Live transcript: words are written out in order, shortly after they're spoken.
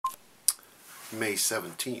May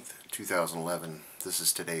 17th, 2011. This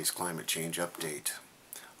is today's climate change update.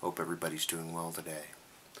 Hope everybody's doing well today.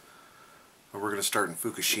 We're going to start in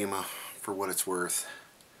Fukushima for what it's worth.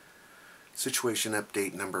 Situation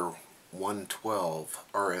update number 112,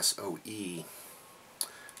 RSOE.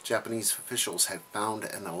 Japanese officials have found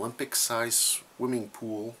an Olympic-sized swimming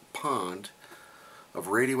pool pond of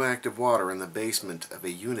radioactive water in the basement of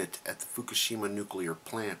a unit at the Fukushima nuclear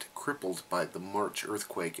plant crippled by the March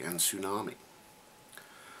earthquake and tsunami.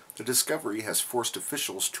 The discovery has forced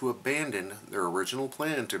officials to abandon their original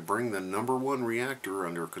plan to bring the #1 reactor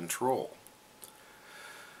under control.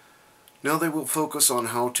 Now they will focus on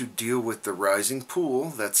how to deal with the rising pool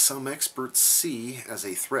that some experts see as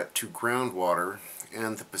a threat to groundwater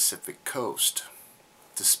and the Pacific coast.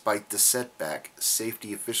 Despite the setback,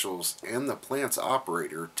 safety officials and the plant's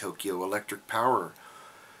operator, Tokyo Electric Power,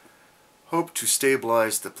 hope to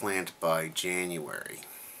stabilize the plant by January.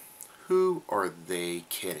 Who are they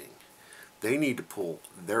kidding? They need to pull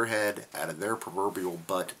their head out of their proverbial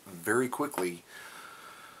butt very quickly,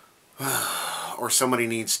 or somebody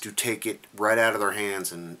needs to take it right out of their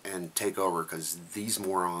hands and take over, because these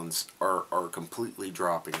morons are completely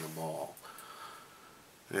dropping the ball.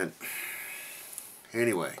 And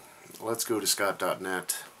anyway, let's go to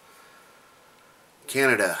Scott.net.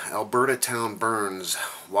 Canada, Alberta town burns.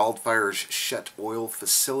 Wildfires shut oil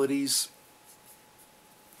facilities.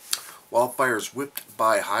 Wildfires whipped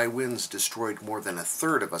by high winds destroyed more than a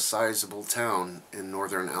third of a sizable town in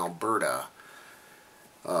northern Alberta.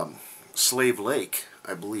 Slave Lake,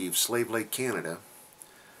 I believe, Slave Lake, Canada,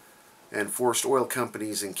 and forced oil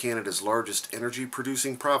companies in Canada's largest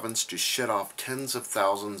energy-producing province to shut off tens of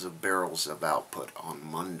thousands of barrels of output on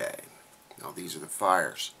Monday. Now these are the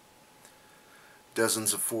fires.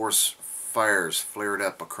 Dozens of forest fires flared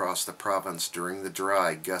up across the province during the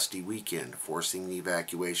dry, gusty weekend, forcing the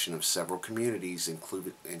evacuation of several communities,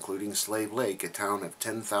 including Slave Lake, a town of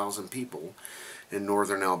 10,000 people in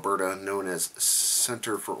northern Alberta known as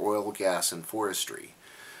Centre for Oil, Gas and Forestry.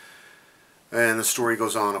 And the story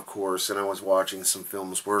goes on, of course, and I was watching some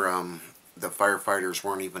films where the firefighters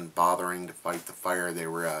weren't even bothering to fight the fire. They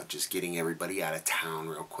were just getting everybody out of town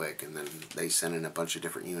real quick, and then they sent in a bunch of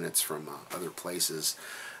different units from other places,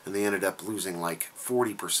 and they ended up losing like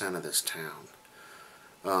 40% of this town.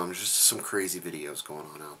 Just some crazy videos going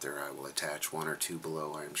on out there. I will attach one or two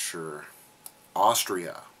below, I'm sure.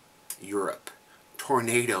 Austria, Europe.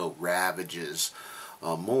 Tornado ravages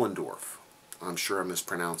Mollendorf. I'm sure I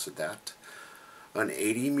mispronounced that. An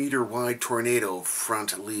 80-meter wide tornado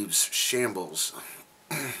front leaves shambles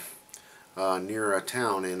near a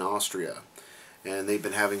town in Austria. And they've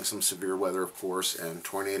been having some severe weather, of course, and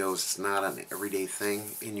tornadoes is not an everyday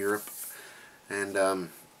thing in Europe. And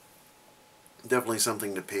definitely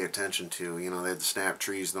something to pay attention to. You know, they had the snap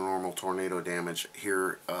trees, the normal tornado damage.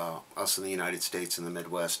 Here, us in the United States and the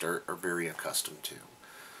Midwest are very accustomed to.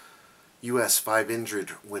 U.S. 5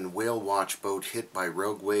 injured when whale watch boat hit by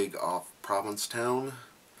rogue wave off Provincetown.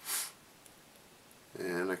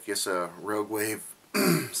 And I guess a rogue wave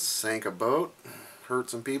sank a boat,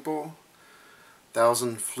 hurt some people.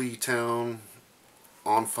 1,000 Flea Town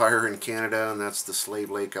on fire in Canada, and that's the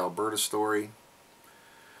Slave Lake, Alberta story.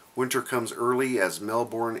 Winter comes early as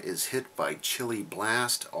Melbourne is hit by chilly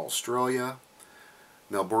blast, Australia.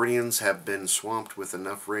 Melbournians have been swamped with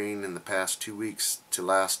enough rain in the past 2 weeks to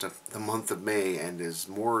last the month of May, and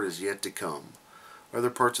more is yet to come. Other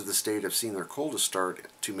parts of the state have seen their coldest start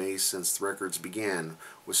to May since the records began,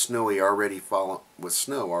 with snow already falling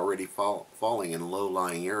in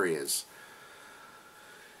low-lying areas.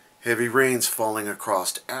 Heavy rains falling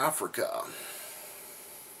across Africa.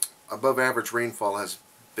 Above average rainfall has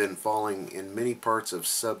been falling in many parts of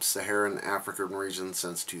sub-Saharan African regions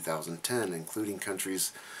since 2010, including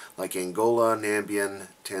countries like Angola, Namibia,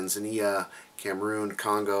 Tanzania, Cameroon,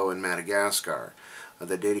 Congo, and Madagascar.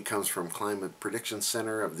 The data comes from Climate Prediction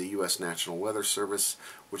Center of the U.S. National Weather Service,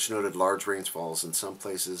 which noted large rainfalls in some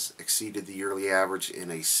places exceeded the yearly average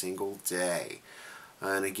in a single day.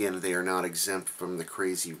 And again, they are not exempt from the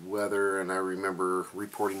crazy weather. And I remember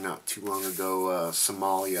reporting not too long ago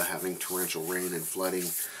Somalia having torrential rain and flooding,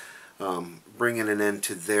 bringing an end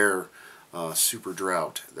to their super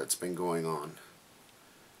drought that's been going on.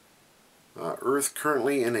 Earth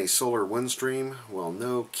currently in a solar wind stream. Well,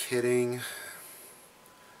 no kidding.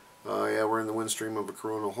 Yeah, we're in the wind stream of a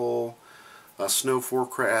coronal hole. Snow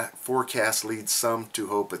forecast leads some to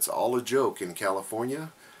hope it's all a joke in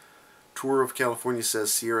California. Tour of California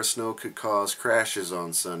says Sierra snow could cause crashes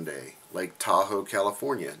on Sunday. Lake Tahoe,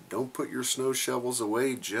 California. Don't put your snow shovels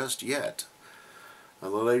away just yet. The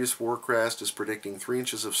latest forecast is predicting 3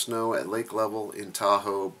 inches of snow at lake level in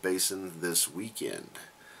Tahoe Basin this weekend.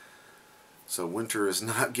 So winter is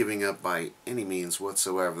not giving up by any means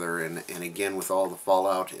whatsoever, and again, with all the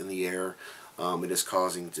fallout in the air, it is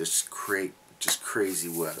causing just crazy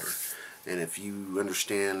weather. And if you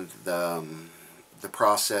understand the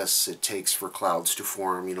process it takes for clouds to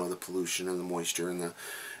form, you know, the pollution and the moisture and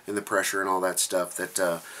the pressure and all that stuff,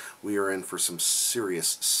 that we are in for some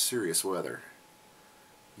serious weather.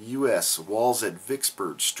 U.S. walls at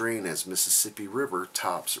Vicksburg strain as Mississippi River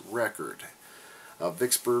tops record.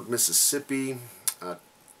 Vicksburg, Mississippi,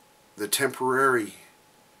 the temporary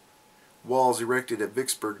walls erected at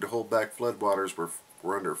Vicksburg to hold back floodwaters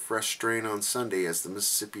were under fresh strain on Sunday as the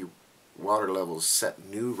Mississippi water levels set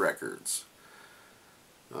new records.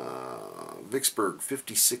 Vicksburg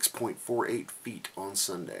 56.48 feet on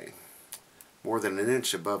Sunday, more than an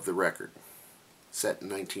inch above the record set in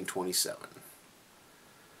 1927.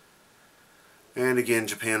 And again,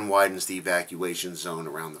 Japan widens the evacuation zone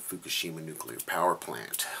around the Fukushima nuclear power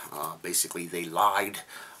plant. Basically, they lied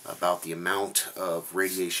about the amount of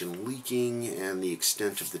radiation leaking and the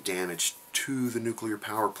extent of the damage to the nuclear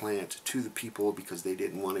power plant, to the people, because they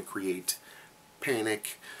didn't want to create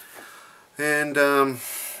panic. And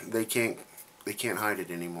they can't hide it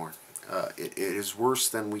anymore. It is worse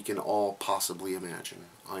than we can all possibly imagine.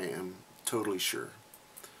 I am totally sure.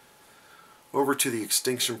 Over to the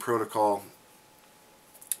extinction protocol.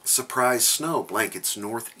 Surprise snow blankets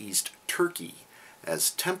northeast Turkey as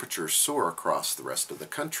temperatures soar across the rest of the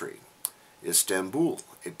country. Istanbul,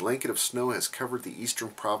 a blanket of snow has covered the eastern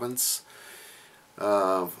province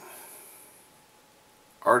of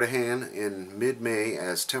Ardahan in mid-May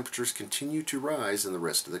as temperatures continue to rise in the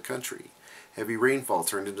rest of the country. Heavy rainfall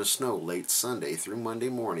turned into snow late Sunday through Monday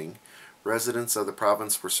morning. Residents of the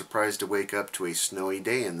province were surprised to wake up to a snowy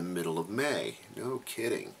day in the middle of May. No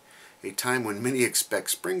kidding. A time when many expect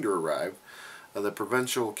spring to arrive. The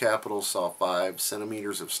provincial capital saw 5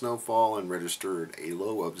 centimeters of snowfall and registered a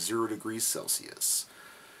low of 0 degrees Celsius.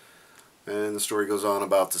 And the story goes on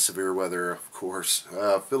about the severe weather, of course.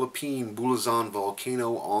 Philippine Bulusan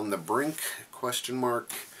volcano on the brink, question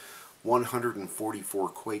mark. 144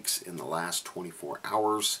 quakes in the last 24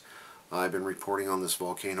 hours. I've been reporting on this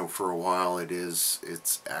volcano for a while.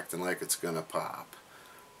 It's acting like it's gonna pop.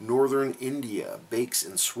 Northern India bakes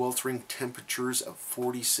in sweltering temperatures of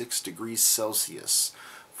 46 degrees Celsius.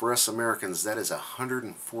 For us Americans, that is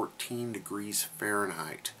 114 degrees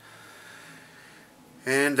Fahrenheit.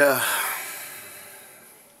 And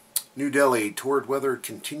New Delhi, torrid weather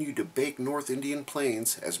continued to bake North Indian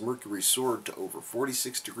plains as mercury soared to over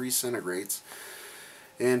 46 degrees centigrade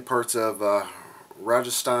in parts of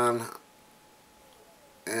Rajasthan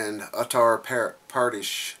and Uttar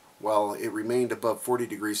Pradesh, while it remained above 40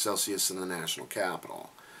 degrees Celsius in the national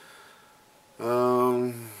capital.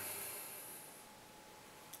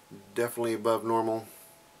 Definitely above normal.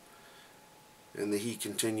 And the heat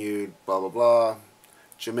continued, blah blah blah.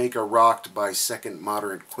 Jamaica rocked by second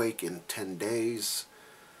moderate quake in 10 days.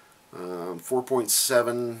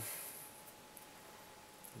 4.7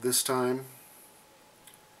 this time.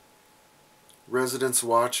 Residents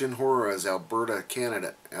watch in horror as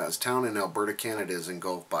town in Alberta, Canada is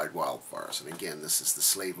engulfed by wildfires. And again, this is the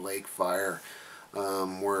Slave Lake fire,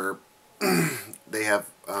 where they have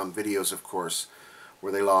videos, of course,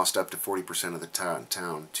 where they lost up to 40% of the town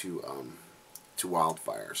to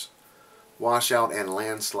wildfires. Washout and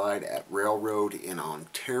landslide at railroad in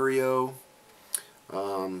Ontario.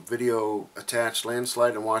 Video attached.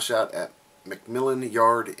 Landslide and washout at Macmillan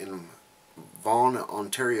Yard in Vaughan,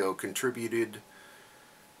 Ontario contributed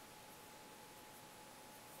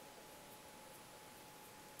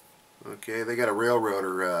they got a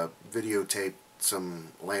railroader videotape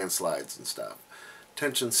some landslides and stuff.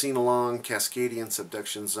 Tension seen along Cascadian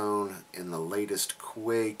subduction zone in the latest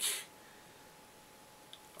quake.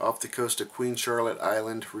 Off the coast of Queen Charlotte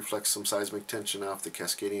Island reflects some seismic tension off the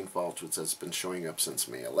Cascadian Fault, which has been showing up since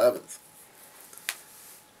May 11th.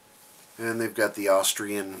 And they've got the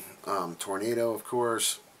Austrian tornado, of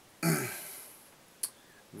course.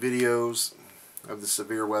 Videos of the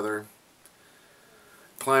severe weather.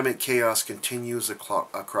 Climate chaos continues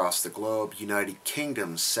across the globe. United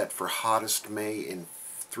Kingdom set for hottest May in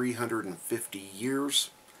 350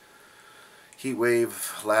 years. Heat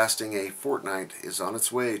wave lasting a fortnight is on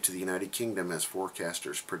its way to the United Kingdom as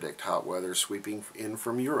forecasters predict hot weather sweeping in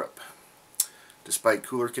from Europe. Despite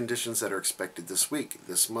cooler conditions that are expected this week,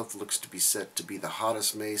 this month looks to be set to be the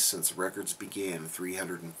hottest May since records began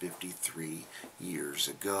 353 years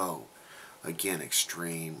ago. again,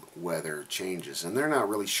 extreme weather changes. And they're not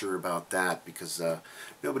really sure about that because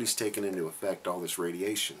nobody's taken into effect all this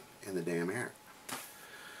radiation in the damn air.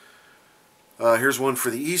 Here's one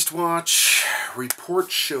for the East Watch.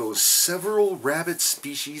 Report shows several rabbit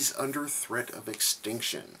species under threat of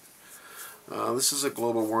extinction. This is a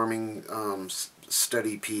global warming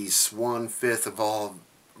study piece. 1/5 of all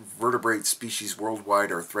vertebrate species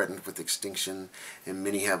worldwide are threatened with extinction, and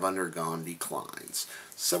many have undergone declines.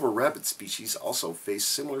 Several rabbit species also face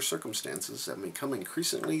similar circumstances and become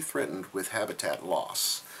increasingly threatened with habitat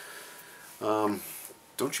loss. Don't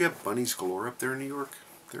you have bunnies galore up there in New York?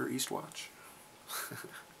 They're East Watch.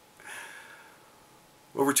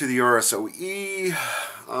 Over to the RSOE.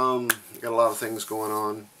 Got a lot of things going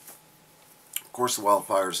on. Of course, the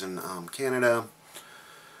wildfires in Canada.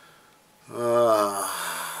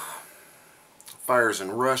 Fires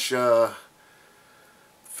in Russia.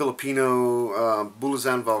 Filipino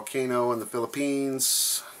Bulusan volcano in the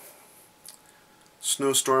Philippines.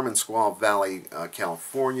 Snowstorm in Squaw Valley,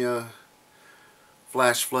 California.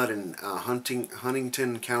 Flash flood in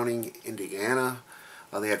Huntington County, Indiana.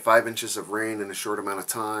 They had 5 inches of rain in a short amount of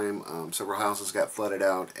time. Several houses got flooded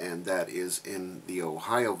out, and that is in the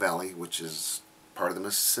Ohio Valley, which is part of the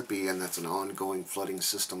Mississippi, and that's an ongoing flooding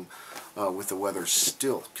system with the weather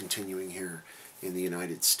still continuing here in the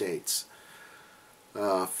United States.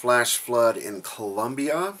 Flash flood in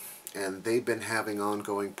Colombia, and they've been having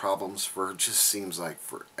ongoing problems for just seems like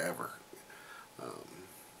forever.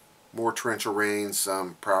 More torrential rains,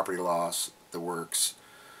 property loss, the works.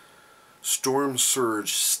 Storm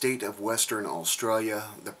surge, state of Western Australia,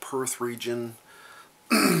 the Perth region.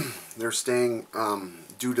 They're staying,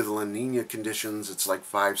 due to the La Nina conditions, it's like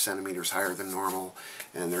 5 centimeters higher than normal,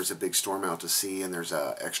 and there's a big storm out to sea, and there's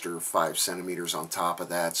an extra 5 centimeters on top of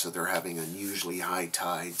that, so they're having unusually high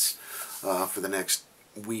tides for the next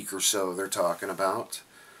week or so they're talking about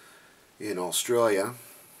in Australia.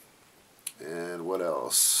 And what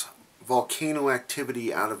else? Volcano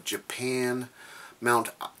activity out of Japan. Mount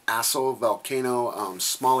Aso volcano.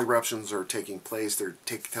 Small eruptions are taking place. They're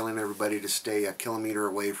telling everybody to stay a kilometer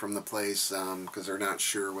away from the place because they're not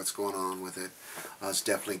sure what's going on with it. It's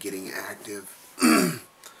definitely getting active.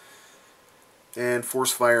 And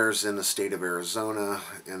forest fires in the state of Arizona,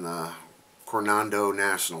 in the Coronado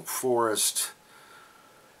National Forest.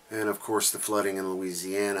 And of course the flooding in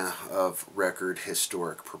Louisiana of record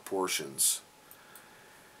historic proportions.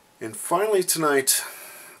 And finally tonight,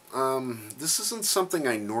 this isn't something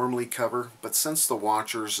I normally cover, but since the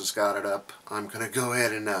Watchers has got it up, I'm going to go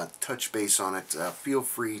ahead and touch base on it. Feel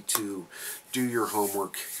free to do your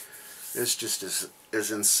homework. It's just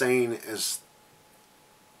as insane as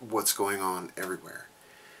what's going on everywhere.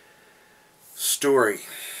 Story.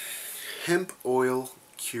 Hemp oil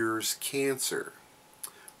cures cancer.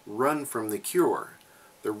 Run from the cure.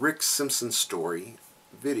 The Rick Simpson story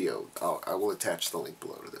video. I will attach the link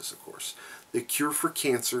below to this, of course. The cure for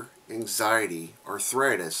cancer, anxiety,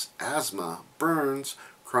 arthritis, asthma, burns,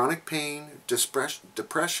 chronic pain,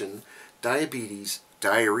 depression, diabetes,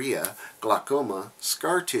 diarrhea, glaucoma,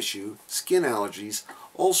 scar tissue, skin allergies,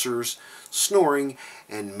 ulcers, snoring,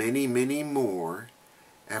 and many, many more.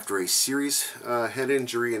 After a serious head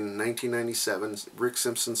injury in 1997, Rick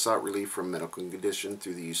Simpson sought relief from medical condition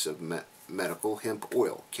through the use of medical hemp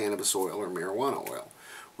oil, cannabis oil, or marijuana oil.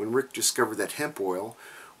 When Rick discovered that hemp oil,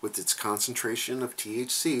 with its concentration of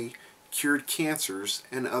THC, cured cancers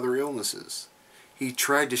and other illnesses, he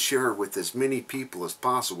tried to share it with as many people as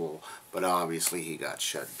possible, but obviously he got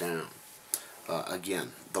shut down.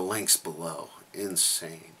 Again, the links below.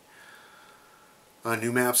 Insane.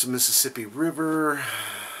 New maps of Mississippi River.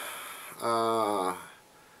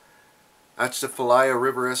 Atchafalaya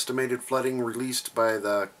River estimated flooding released by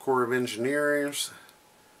the Corps of Engineers.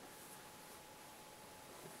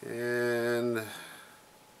 And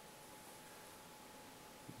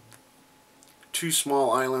 2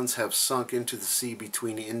 small islands have sunk into the sea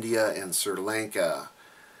between India and Sri Lanka.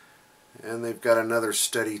 And they've got another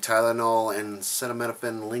study, Tylenol and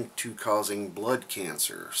acetaminophen linked to causing blood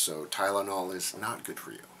cancer. So Tylenol is not good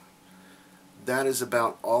for you. That is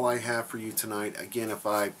about all I have for you tonight. Again, if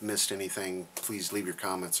I missed anything, please leave your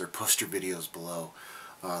comments or post your videos below.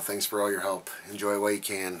 Thanks for all your help. Enjoy while you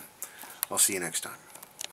can. I'll see you next time.